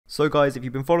So guys, if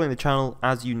you've been following the channel,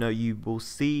 as you know, you will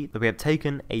see that we have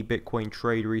taken a Bitcoin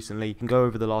trade recently. You can go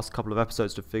over the last couple of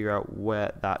episodes to figure out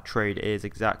where that trade is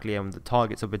exactly and the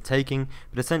targets I've been taking.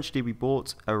 But essentially we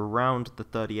bought around the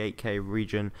 38k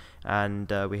region, and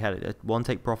we had a one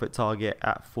take profit target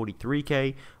at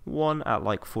 43k, one at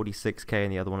like 46k,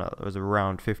 and the other one was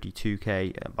around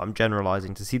 52k. I'm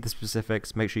generalizing. To see the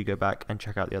specifics, make sure you go back and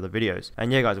check out the other videos.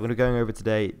 And yeah guys, we're going to be going over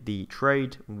today the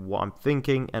trade, what I'm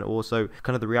thinking, and also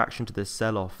kind of the reaction to this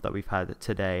sell-off that we've had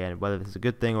today and whether this is a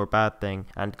good thing or a bad thing.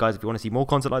 And guys, if you want to see more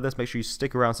content like this, make sure you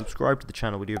stick around, subscribe to the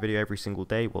channel. We do a video every single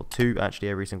day, well, two actually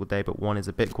every single day, but one is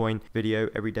a Bitcoin video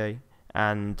every day.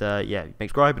 And yeah, make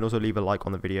subscribe and also leave a like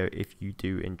on the video if you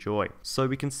do enjoy. So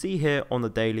we can see here on the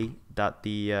daily that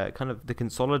the kind of the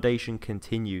consolidation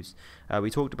continues.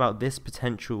 We talked about this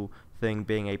potential thing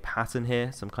being a pattern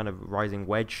here, some kind of rising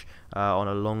wedge on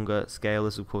a longer scale.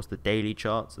 This is of course the daily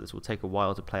chart, so this will take a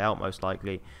while to play out most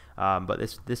likely, but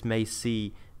this may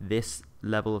see this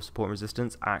level of support and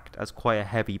resistance act as quite a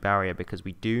heavy barrier, because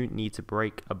we do need to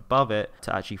break above it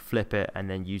to actually flip it and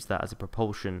then use that as a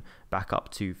propulsion back up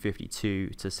to 52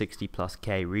 to 60 plus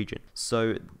K region.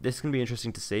 So this can be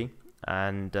interesting to see.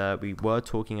 And we were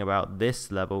talking about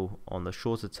this level on the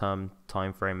shorter term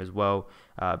time frame as well,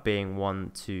 being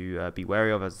one to be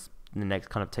wary of as the next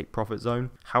kind of take profit zone.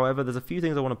 However, there's a few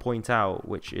things I want to point out,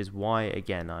 which is why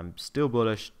again I'm still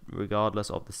bullish regardless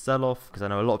of the sell-off, because I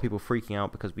know a lot of people freaking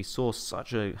out because we saw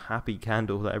such a happy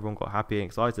candle that everyone got happy and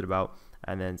excited about,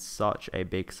 and then such a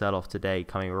big sell-off today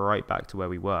coming right back to where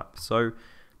we were. So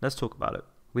let's talk about it.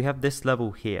 We have this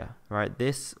level here, right?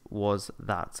 This was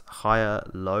that higher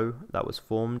low that was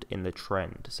formed in the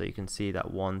trend. So you can see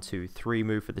that 1, 2, 3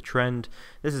 move for the trend.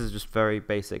 This is just very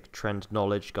basic trend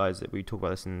knowledge, guys. We talk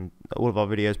about this in all of our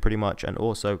videos pretty much. And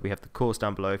also we have the course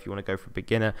down below. If you want to go from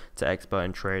beginner to expert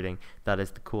in trading, that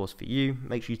is the course for you.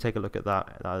 Make sure you take a look at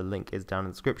that. The link is down in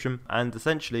the description. And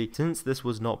essentially, since this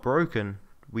was not broken,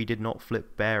 we did not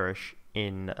flip bearish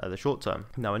in the short term.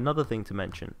 Now, another thing to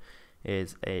mention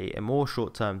is a more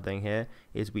short-term thing here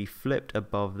is we flipped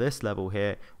above this level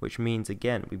here, which means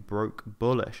again we broke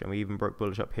bullish, and we even broke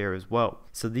bullish up here as well.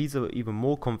 So these are even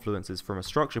more confluences from a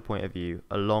structure point of view,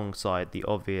 alongside the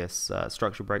obvious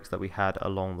structure breaks that we had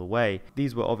along the way.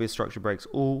 These were obvious structure breaks,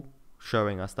 all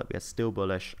showing us that we are still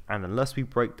bullish, and unless we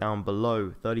break down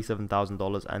below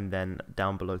 $37,000 and then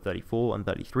down below $34,000 and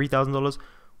 $33,000,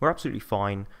 we're absolutely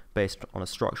fine based on a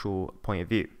structural point of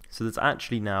view. So there's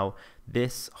actually now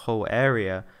this whole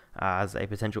area as a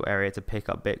potential area to pick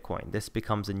up Bitcoin. This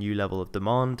becomes a new level of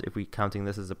demand if we're counting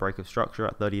this as a break of structure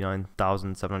at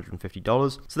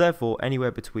 $39,750. So therefore,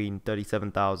 anywhere between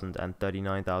 $37,000 and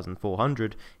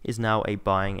 $39,400 is now a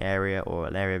buying area, or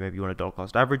an area maybe you want to dollar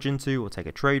cost average into or take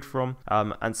a trade from.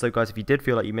 And so guys, if you did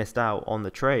feel like you missed out on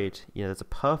the trade, you know, there's a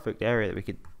perfect area that we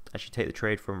could actually take the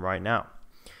trade from right now.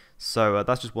 So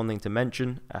that's just one thing to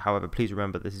mention. However, please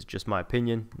remember this is just my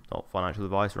opinion, not financial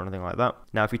advice or anything like that.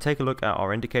 Now, if we take a look at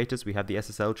our indicators, we have the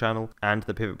SSL channel and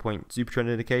the pivot point super trend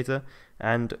indicator.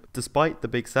 And despite the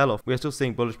big sell-off, we are still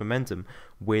seeing bullish momentum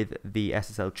with the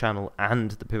SSL channel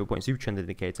and the pivot point super trend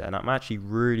indicator. And I'm actually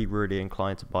really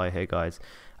inclined to buy here, guys.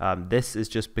 This is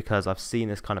just because I've seen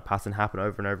this kind of pattern happen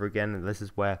over and over again, and this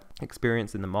is where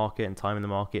experience in the market and time in the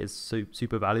market is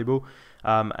super valuable.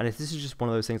 And this is just one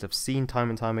of those things I've seen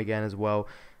time and time again as well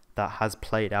that has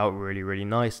played out really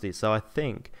nicely. So I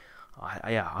think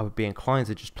I would be inclined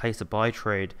to just place a buy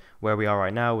trade where we are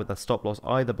right now, with a stop loss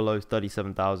either below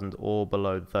 37,000 or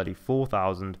below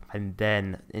 34,000, and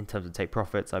then in terms of take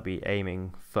profits, I'd be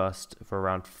aiming first for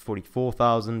around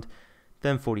 44,000,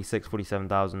 then 46,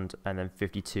 47,000, and then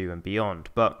 52 and beyond.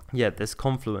 But yeah, this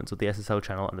confluence of the SSL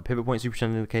channel and the pivot point super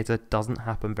trend indicator doesn't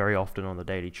happen very often on the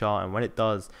daily chart, and when it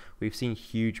does, we've seen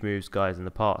huge moves, guys, in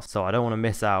the past. So I don't want to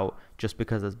miss out just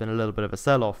because there's been a little bit of a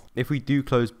sell-off. If we do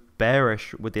close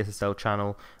bearish with the SSL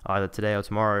channel either today or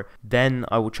tomorrow, then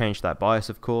I will change that bias,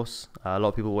 of course. A lot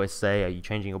of people always say, are you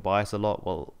changing your bias a lot?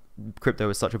 Well, crypto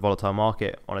is such a volatile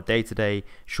market. On a day-to-day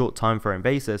short time frame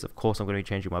basis, of course I'm going to be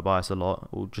changing my bias a lot,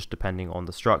 or just depending on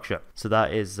the structure. So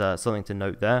that is something to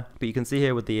note there. But you can see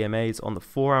here with the EMAs on the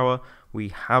 4 hour, we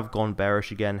have gone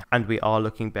bearish again, and we are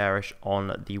looking bearish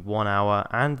on the 1 hour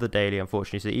and the daily,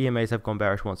 unfortunately. So EMAs have gone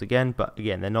bearish once again, but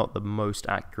again, they're not the most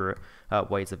accurate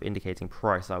ways of indicating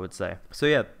price, I would say. So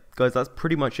yeah, guys, that's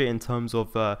pretty much it in terms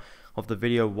of of the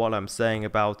video what I'm saying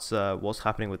about what's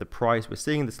happening with the price. We're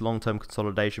seeing this long-term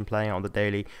consolidation playing out on the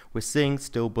daily. We're seeing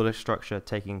still bullish structure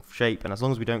taking shape, and as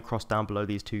long as we don't cross down below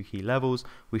these two key levels,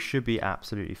 we should be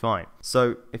absolutely fine.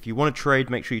 So if you want to trade,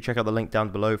 make sure you check out the link down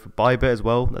below for Bybit as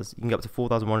well. You can get up to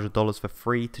 $4,100 for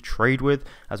free to trade with,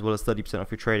 as well as 30%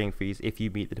 off your trading fees if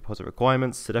you meet the deposit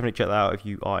requirements. So definitely check that out if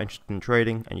you are interested in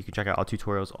trading, and you can check out our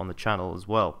tutorials on the channel as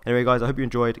well. Anyway guys, I hope you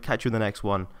enjoyed. Catch you in the next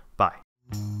one. Bye.